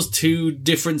those two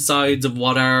different sides of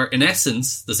what are in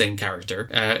essence the same character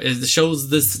shows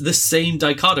this same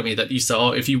dichotomy that you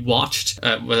saw if you watched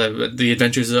the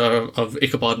Adventures of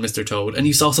Ichabod and Mr. Toad, and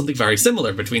you saw something very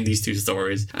similar between these two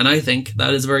stories. And I think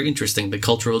that is very interesting, the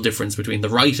cultural difference between the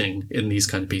writing in these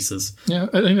kind of pieces. Yeah,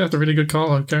 I think that's a really good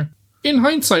call out there. In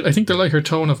hindsight, I think the lighter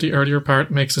tone of the earlier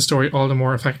part makes the story all the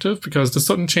more effective because the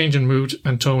sudden change in mood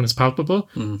and tone is palpable.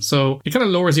 So it kind of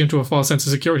lowers you into a false sense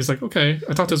of security. It's like, okay,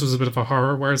 I thought this was a bit of a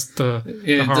horror. Where's the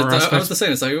horror aspect? I was the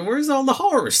same. It's like, where's all the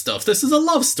horror stuff? This is a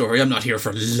love story. I'm not here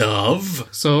for love.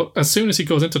 So as soon as he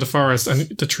goes into the forest and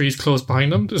the trees close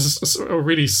behind him, there's a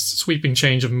really sweeping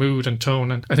change of mood and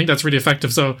tone. And I think that's really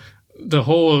effective. So the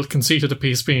whole conceit of the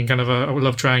piece being kind of a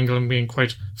love triangle and being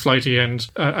quite flighty and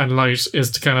light is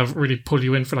to kind of really pull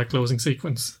you in for that closing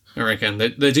sequence. I reckon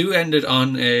they do end it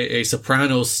on a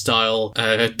Sopranos style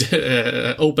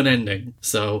open ending.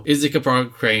 So is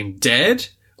Ichabod Crane dead,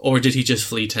 or did he just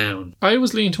flee town? I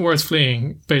was leaning towards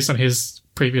fleeing based on his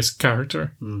previous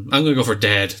character. I'm going to go for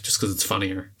dead just because it's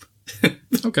funnier.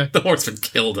 Okay. The horseman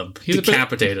killed him. He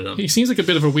decapitated him. He seems like a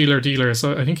bit of a wheeler dealer,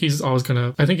 so I think he's always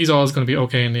gonna be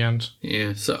okay in the end.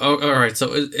 Yeah. So all right.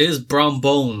 So is Brom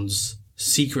Bones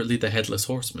secretly the Headless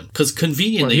Horseman? Because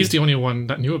conveniently, well, he's the only one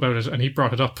that knew about it, and he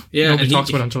brought it up. Yeah, nobody talks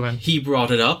about it until then. He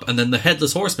brought it up, and then the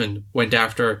Headless Horseman went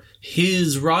after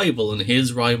his rival and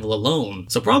his rival alone.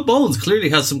 So Brom Bones clearly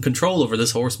has some control over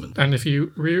this horseman. And if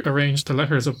you rearrange the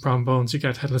letters of Brom Bones, you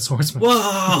get Headless Horseman.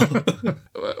 Wow!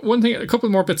 One thing, a couple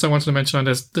more bits I wanted to mention on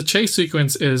this. The chase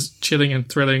sequence is chilling and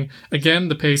thrilling. Again,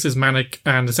 the pace is manic,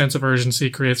 and the sense of urgency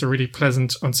creates a really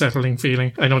pleasant, unsettling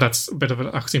feeling. I know that's a bit of an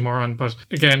oxymoron, but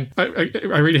again,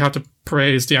 I really have to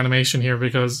praise the animation here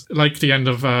because, like the end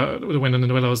of The Wind in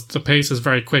the Willows, the pace is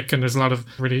very quick and there's a lot of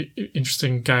really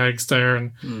interesting gags there.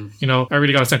 And, you know, I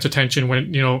really got a sense of tension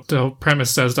when, you know, the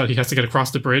premise says that he has to get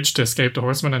across the bridge to escape the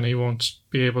horseman and he won't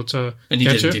be able to. And he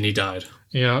didn't, and he died.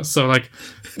 Yeah, so like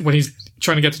when he's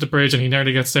trying to get to the bridge and he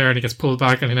nearly gets there and he gets pulled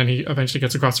back and then he eventually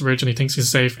gets across the bridge and he thinks he's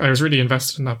safe. I was really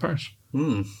invested in that part.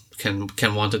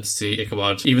 Ken wanted to see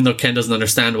Ichabod. Even though Ken doesn't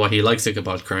understand why he likes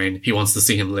Ichabod Crane, he wants to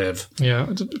see him live.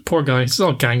 Yeah, poor guy. He's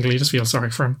all gangly. You just feel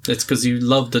sorry for him. It's because you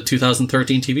love the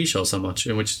 2013 TV show so much,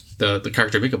 in which the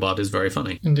character of Ichabod is very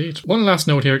funny. Indeed. One last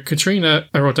note here. Katrina,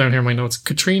 I wrote down here in my notes,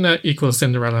 Katrina equals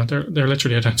Cinderella. They're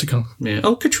literally identical. Yeah.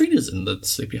 Oh, Katrina's in the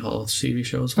Sleepy Hollow TV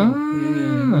show as well. Yeah.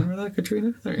 Remember that,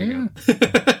 Katrina? There you go.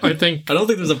 I don't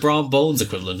think there's a Brom Bones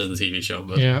equivalent in the TV show.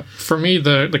 But yeah. For me,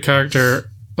 the character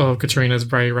of Katrina is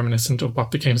very reminiscent of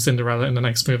what became Cinderella in the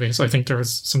next movie. So I think there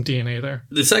was some DNA there.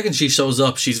 The second she shows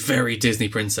up, she's very Disney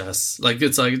princess. Like,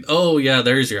 it's like, oh yeah,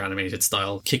 there's your animated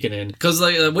style kicking in. Because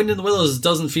like Wind in the Willows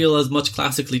doesn't feel as much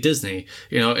classically Disney.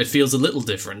 You know, it feels a little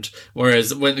different.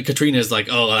 Whereas when Katrina is like,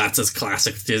 oh, that's as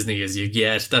classic Disney as you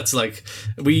get. That's like,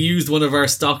 we used one of our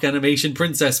stock animation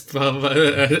princess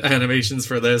animations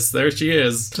for this. There she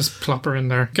is. Just plop her in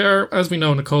there. Gar, as we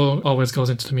know, Nicole always goes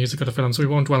into the music of the film, so we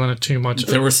won't dwell on it too much.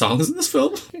 There were songs in this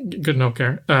film? Good note,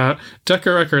 Gar.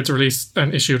 Decca Records released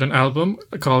and issued an album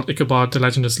called Ichabod, The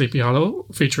Legend of Sleepy Hollow,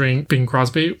 featuring Bing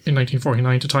Crosby in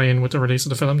 1949 to tie in with the release of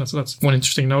the film. That's one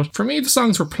interesting note. For me, the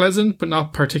songs were pleasant, but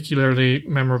not particularly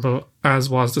memorable, as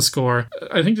was the score.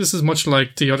 I think this is much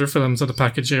like the other films of the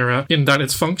package era in that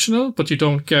it's functional, but you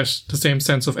don't get the same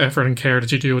sense of effort and care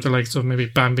that you do with the likes of maybe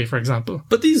Bambi, for example.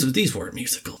 But these weren't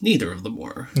musical. Neither of them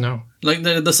were. No. Like,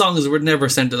 the songs were never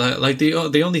sent to that. Like,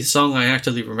 the only song I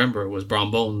actually remember was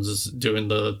Brom Bones doing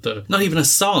the not even a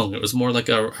song. It was more like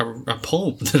a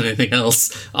poem than anything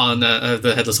else on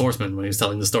the Headless Horseman, when he was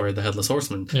telling the story of the Headless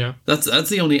Horseman. Yeah. That's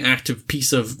the only active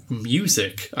piece of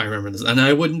music I remember this. And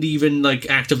I wouldn't even, like,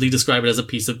 actively describe it as a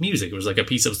piece of music. It was like a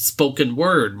piece of spoken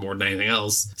word more than anything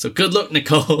else. So good luck,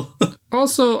 Nicole.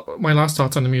 Also, my last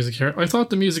thoughts on the music here. I thought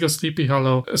the music of Sleepy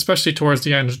Hollow, especially towards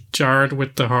the end, jarred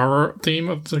with the horror theme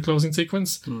of the closing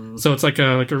sequence. So it's like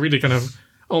a really kind of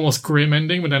almost grim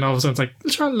ending, but then all of a sudden it's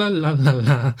like tra la la la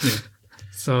la. Yeah.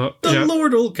 So the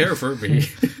Lord will care for me.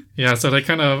 Yeah, so they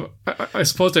kind of, I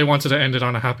suppose they wanted to end it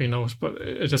on a happy note, but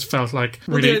it just felt like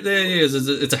really... Well, the idea is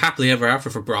it's a happily ever after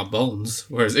for Brom Bones,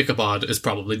 whereas Ichabod is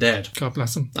probably dead. God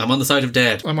bless him. I'm on the side of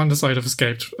dead. I'm on the side of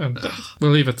escaped, and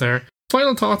we'll leave it there.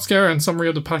 Final thoughts, Gar, and summary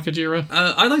of the package era?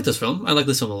 I like this film. I like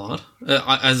this film a lot.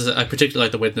 I particularly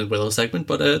like the Wind in the Willow segment,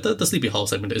 but the Sleepy Hollow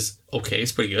segment is okay.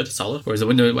 It's pretty good. It's solid. Whereas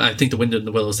I think the Wind in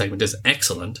the Willow segment is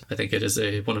excellent. I think it is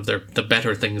one of the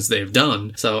better things they've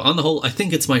done. So on the whole, I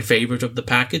think it's my favourite of the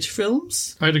package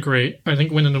films. I'd agree. I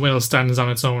think Wind in the Willow stands on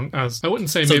its own as... I wouldn't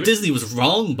say so maybe... Disney was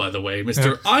wrong, by the way,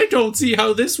 Mr. Yeah. I don't see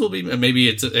how this will be... And maybe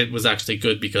it was actually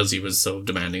good because he was so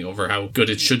demanding over how good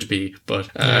it should be. But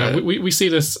we see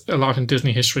this a lot in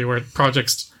Disney history where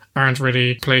projects aren't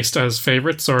really placed as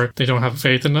favourites or they don't have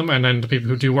faith in them, and then the people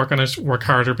who do work on it work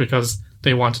harder because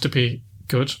they want it to be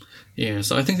good. Yeah,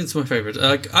 so I think it's my favourite.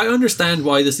 I understand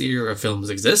why this era of films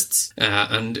exists,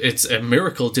 and it's a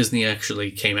miracle Disney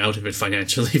actually came out of it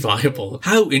financially viable.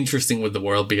 How interesting would the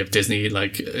world be if Disney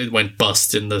it went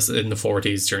bust in the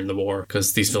 40s during the war,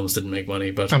 because these films didn't make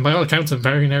money? But and by all accounts, it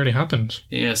very nearly happened.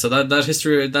 Yeah, so that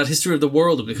history of the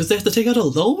world, because they have to take out a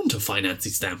loan to finance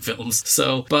these damn films.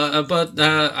 So, but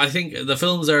I think the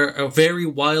films are very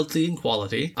wildly in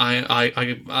quality.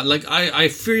 I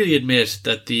freely admit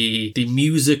that the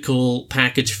musical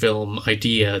package film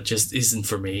idea just isn't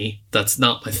for me. That's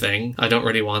not my thing. I don't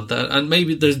really want that. And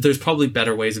maybe there's probably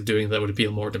better ways of doing that would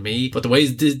appeal more to me. But the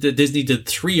ways Disney did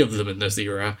 3 of them in this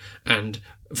era, and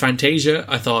Fantasia,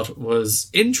 I thought, was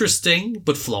interesting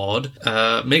but flawed.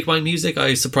 Make My Music,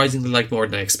 I surprisingly liked more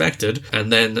than I expected.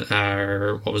 And then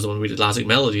what was the one we did last week,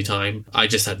 Melody Time, I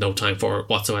just had no time for it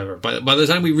whatsoever. By the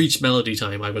time we reached Melody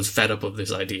Time, I was fed up of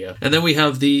this idea. And then we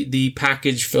have the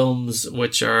package films,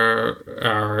 which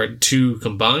are 2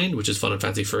 combined, which is Fun and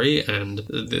Fancy Free, and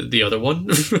the other one,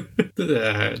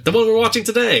 the one we're watching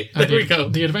today. There we go.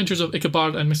 The Adventures of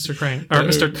Ichabod and Mr. Crane, or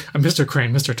Mr.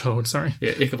 Crane, Mr. Toad. Sorry.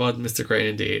 Yeah, Ichabod and Mr.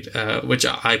 Crane. Which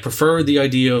I prefer the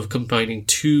idea of combining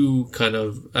 2 kind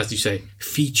of, as you say,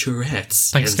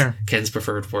 featurettes. Thanks, Ken's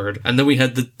preferred word. And then we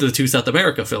had the 2 South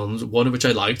America films, one of which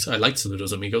I liked. I liked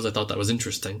Saludos Amigos. I thought that was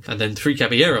interesting. And then 3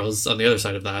 Caballeros on the other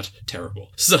side of that, terrible.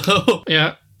 So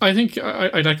yeah. I think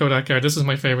I'd echo that, Gar. This is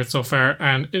my favourite so far,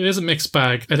 and it is a mixed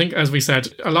bag. I think, as we said,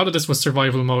 a lot of this was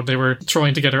survival mode. They were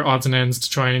trying to get their odds and ends to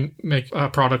try and make a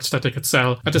product that they could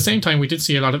sell. At the same time, we did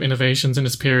see a lot of innovations in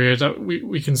this period that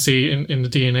we can see in the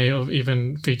DNA of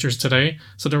even features today.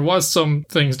 So there was some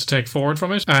things to take forward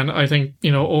from it, and I think,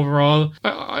 overall,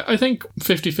 I think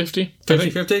 50-50.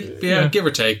 50-50? Yeah, give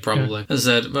or take, probably. Yeah. As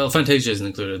I said, well, Fantasia isn't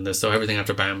included in this, so everything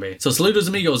after Bambi. So Saludos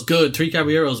Amigos, good. 3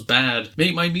 Caballeros, bad.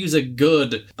 Make My Music,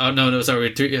 good. Oh, no,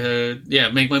 sorry.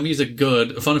 Make My Music,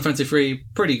 good. Fun and Fancy Free,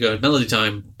 pretty good. Melody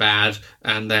Time, bad.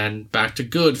 And then back to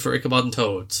good for Ichabod and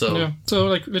Toad. So yeah, so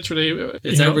literally...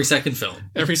 It's every second film.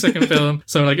 Every second film.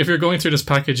 So if you're going through this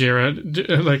package era,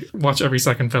 watch every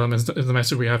second film is the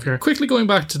message we have here. Quickly going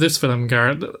back to this film,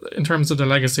 Garrett, in terms of the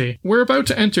legacy, we're about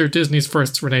to enter Disney's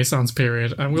first Renaissance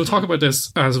period, and we'll talk about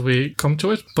this as we come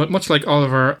to it. But much like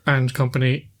Oliver and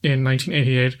Company, in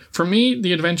 1988. For me,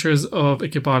 The Adventures of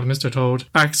Ichabod and Mr. Toad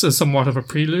acts as somewhat of a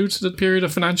prelude to the period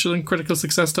of financial and critical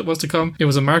success that was to come. It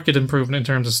was a marked improvement in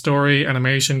terms of story,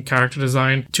 animation, character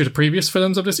design to the previous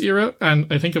films of this era,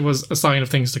 and I think it was a sign of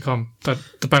things to come, that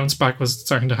the bounce back was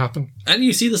starting to happen. And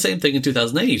you see the same thing in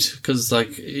 2008, because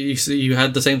like you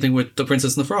had the same thing with The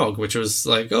Princess and the Frog, which was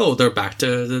like, oh, they're back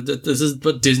to this is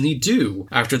what Disney do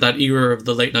after that era of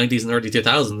the late 90s and early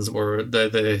 2000s where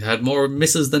they had more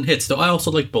misses than hits. Though I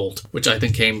also like Bolt, which I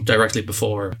think came directly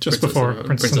before Princess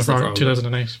and the Frog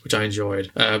 2008, which I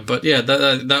enjoyed. But yeah,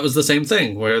 that was the same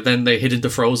thing, where then they hit into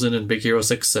Frozen and Big Hero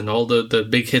 6 and all the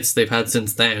big hits they've had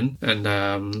since then,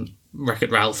 and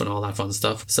Wreck-It Ralph and all that fun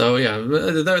stuff. So yeah,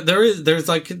 there's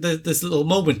like this little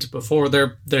moment before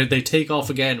they take off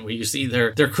again, where you see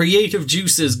their creative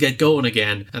juices get going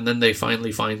again, and then they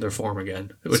finally find their form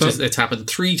again. It's happened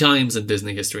 3 times in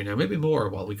Disney history now, maybe more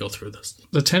while we go through this.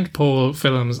 The tentpole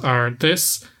films are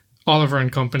this, Oliver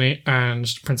and Company, and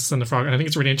Princess and the Frog. And I think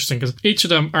it's really interesting because each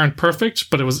of them aren't perfect,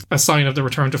 but it was a sign of the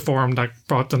return to form that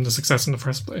brought them to success in the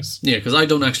first place. Yeah, because I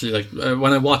don't actually like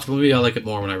when I watch a movie, I like it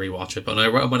more when I rewatch it.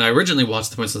 But when I originally watched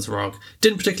The Princess and the Frog,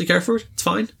 didn't particularly care for it. It's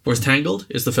fine. Whereas Tangled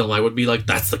is the film I would be like,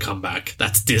 that's the comeback.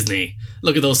 That's Disney.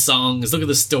 Look at those songs. Look at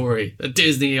the story.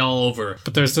 Disney all over.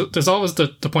 But there's always the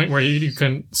point where you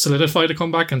can solidify the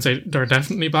comeback and say they're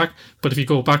definitely back. But if you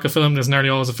go back a film, there's nearly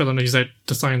always a film that you say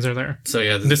the signs are there. So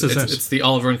yeah, it's the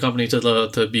Oliver and Company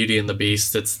to Beauty and the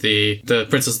Beast. It's the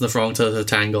Princess and the Frog to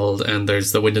Tangled, and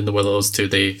there's the Wind in the Willows to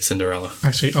the Cinderella.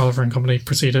 Actually, Oliver and Company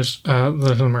preceded The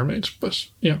Little Mermaid, but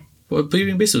yeah. Well,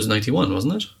 Beauty and the Beast was 91,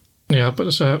 wasn't it? Yeah, but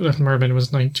Little Mermaid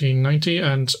was 1990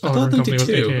 and Oliver and Company was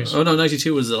 88. Oh no,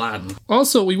 92 was Aladdin.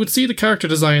 Also, we would see the character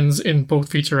designs in both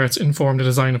featurettes inform the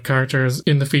design of characters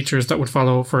in the features that would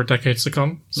follow for decades to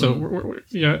come. So, we're,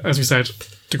 as we said,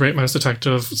 The Great Mouse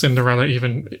Detective, Cinderella,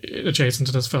 even adjacent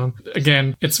to this film.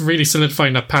 Again, it's really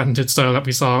solidifying that patented style that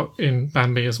we saw in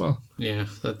Bambi as well. Yeah,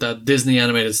 that Disney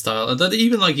animated style. That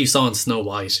even like you saw in Snow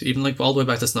White, even like all the way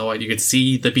back to Snow White, you could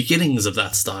see the beginnings of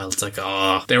that style. It's like,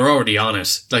 they were already on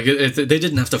it. Like they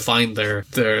didn't have to find their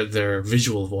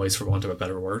visual voice, for want of a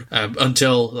better word,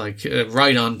 until like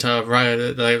right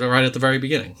at the very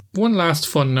beginning. One last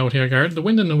fun note here, Garrett. The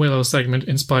Wind in the Willows segment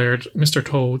inspired Mr.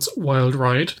 Toad's Wild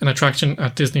Ride, an attraction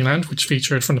at Disneyland which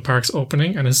featured from the park's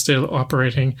opening and is still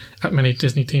operating at many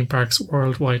Disney theme parks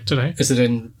worldwide today. Is it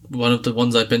in one of the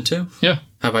ones I've been to? Yeah.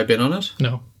 Have I been on it?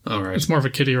 No. All right. It's more of a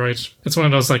kiddie ride. It's one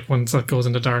of those like ones that goes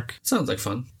in the dark. Sounds like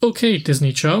fun. Okay,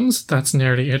 Disney chums, that's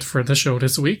nearly it for the show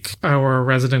this week. Our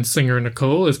resident singer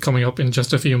Nicole is coming up in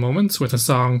just a few moments with a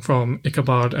song from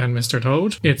Ichabod and Mr.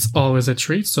 Toad. It's always a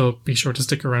treat, so be sure to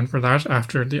stick around for that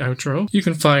after the outro. You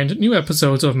can find new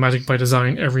episodes of Magic by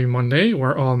Design every Monday,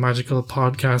 where all magical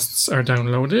podcasts are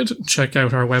downloaded. Check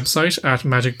out our website at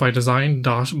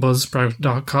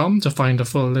magicbydesign.buzzsprout.com to find a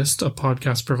full list of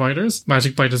podcast providers.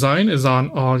 Magic by Design is on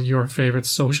all your favorite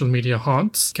social media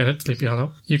haunts. Get it? Sleepy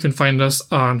Hollow. You can find us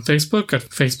on Facebook at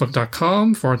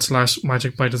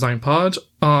facebook.com/Magic by Design Pod,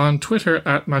 on Twitter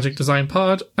at Magic Design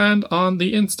Pod, and on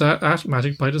the Insta at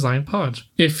Magic by Design Pod.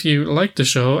 If you like the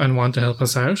show and want to help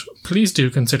us out, please do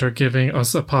consider giving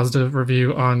us a positive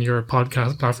review on your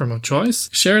podcast platform of choice.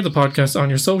 Share the podcast on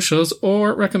your socials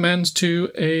or recommend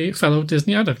to a fellow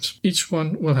Disney addict. Each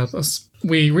one will help us.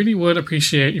 We really would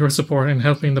appreciate your support in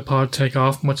helping the pod take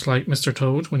off, much like Mr.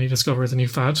 Toad when he discovers a new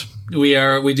fad. We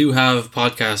do have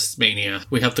podcast mania.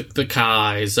 We have the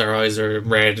Kais. Our eyes are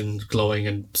red and glowing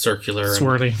and circular.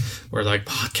 Swirly. And we're like,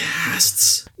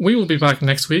 podcasts. We will be back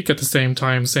next week at the same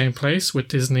time, same place, with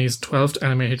Disney's 12th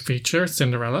animated feature,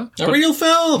 Cinderella. A real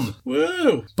film!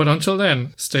 Woo! But until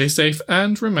then, stay safe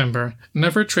and remember,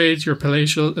 never trade your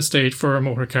palatial estate for a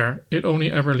motor car. It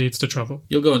only ever leads to trouble.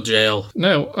 You'll go in jail.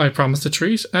 Now, I promised a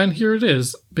treat, and here it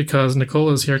is, because Nicole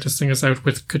is here to sing us out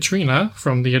with Katrina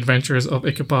from The Adventures of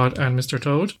Ichabod and Mr.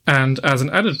 Toad. And as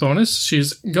an added bonus,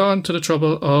 she's gone to the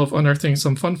trouble of unearthing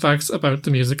some fun facts about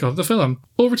the music of the film.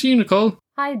 Over to you, Nicole.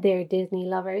 Hi there, Disney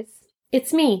lovers.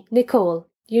 It's me, Nicole,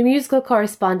 your musical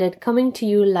correspondent, coming to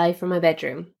you live from my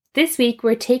bedroom. This week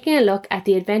we're taking a look at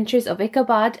The Adventures of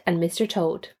Ichabod and Mr.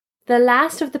 Toad. The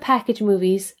last of the package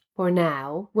movies, for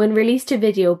now. When released to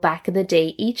video back in the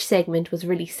day, each segment was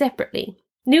released separately.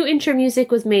 New intro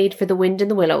music was made for The Wind in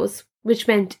the Willows, which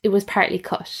meant it was partly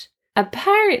cut.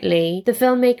 Apparently, the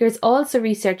filmmakers also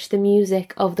researched the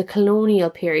music of the colonial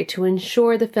period to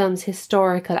ensure the film's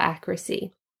historical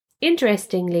accuracy.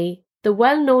 Interestingly, the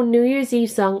well-known New Year's Eve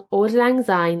song Auld Lang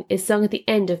Syne is sung at the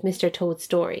end of Mr. Toad's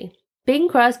story. Bing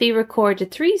Crosby recorded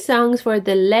 3 songs for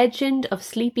the Legend of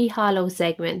Sleepy Hollow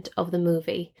segment of the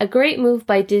movie. A great move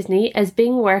by Disney, as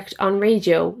Bing worked on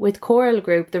radio with choral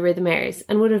group The Rhythmaires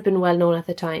and would have been well known at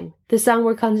the time. The song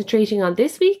we're concentrating on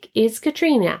this week is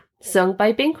Katrina, sung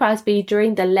by Bing Crosby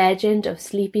during the Legend of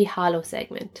Sleepy Hollow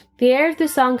segment. The air of the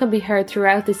song can be heard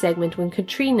throughout the segment when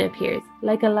Katrina appears,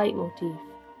 like a leitmotif.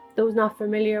 Those not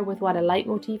familiar with what a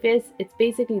leitmotif is, it's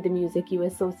basically the music you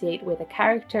associate with a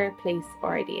character, place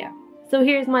or idea. So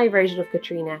here's my version of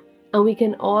Katrina, and we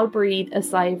can all breathe a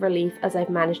sigh of relief as I've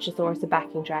managed to source a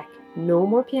backing track. No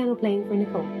more piano playing for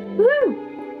Nicole. Woo!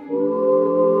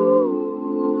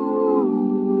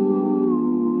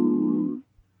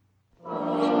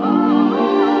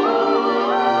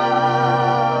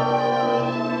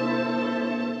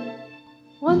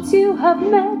 Once you have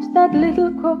met that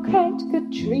little coquette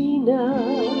Katrina,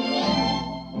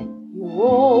 you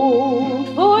won't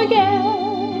forget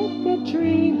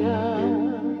Katrina.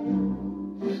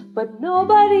 But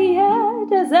nobody yet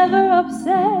has ever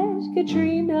upset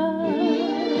Katrina.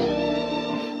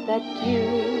 That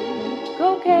cute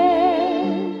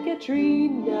coquette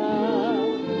Katrina.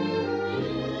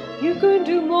 You could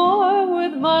do more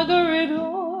with Margaret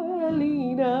or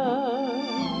Alina,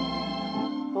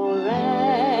 or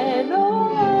Anne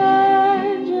or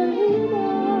Angelina.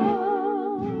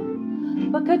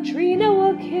 But Katrina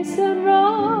will kiss and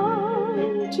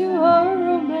run to her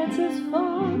romance's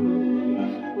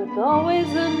fun, with always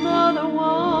another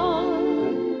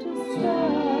one to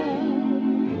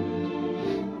stand.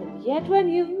 And yet when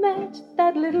you've met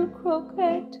that little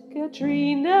coquette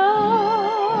Katrina,